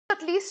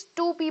At least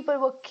 2 people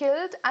were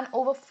killed and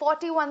over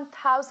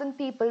 41,000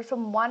 people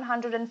from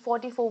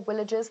 144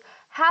 villages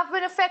have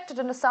been affected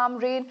in Assam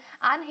rain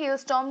and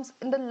hailstorms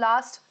in the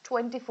last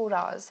 24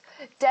 hours.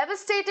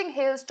 Devastating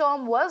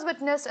hailstorm was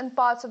witnessed in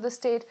parts of the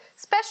state,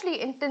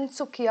 especially in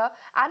Tinsukia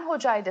and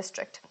Hojai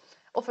district.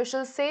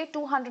 Officials say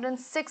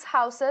 206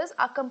 houses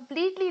are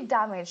completely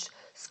damaged.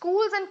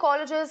 Schools and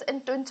colleges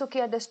in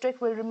Tinsukia district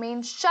will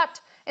remain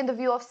shut in the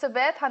view of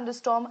severe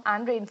thunderstorm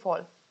and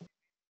rainfall.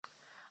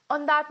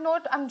 On that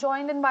note, I'm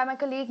joined in by my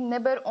colleague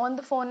Nibir on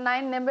the phone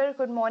line. Nibir,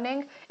 good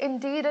morning.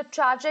 Indeed, a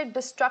tragic,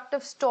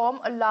 destructive storm.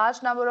 A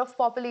large number of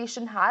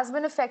population has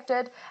been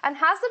affected. And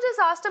has the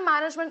Disaster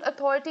Management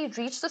Authority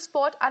reached the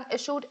spot and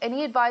issued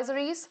any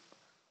advisories?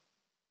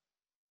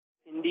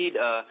 Indeed,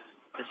 the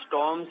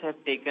storms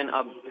have taken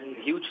a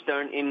huge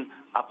turn in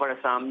Upper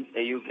Assam.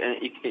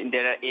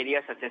 There are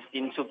areas such as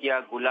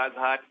Tinsukia,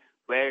 Golaghat,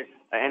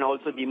 and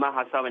also Dima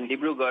Hasab and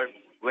Dibrugarh,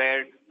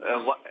 where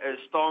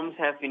storms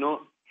have,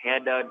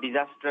 had a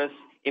disastrous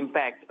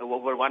impact.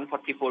 Over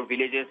 144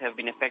 villages have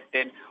been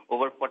affected.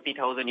 Over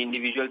 40,000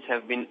 individuals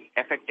have been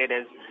affected,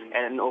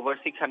 and over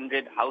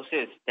 600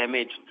 houses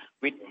damaged,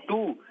 with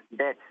 2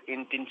 deaths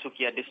in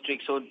Tinsukia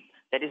district. So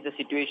that is the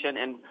situation,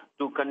 and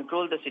to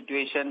control the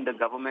situation, the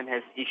government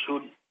has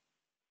issued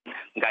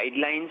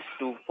guidelines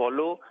to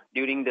follow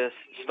during the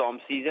storm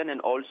season, and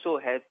also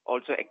has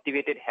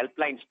activated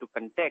helplines to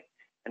contact.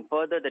 And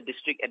further, the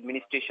district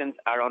administrations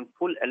are on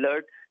full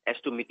alert as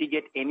to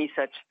mitigate any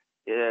such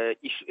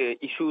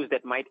issues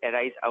that might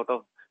arise out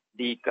of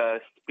the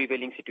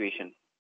prevailing situation.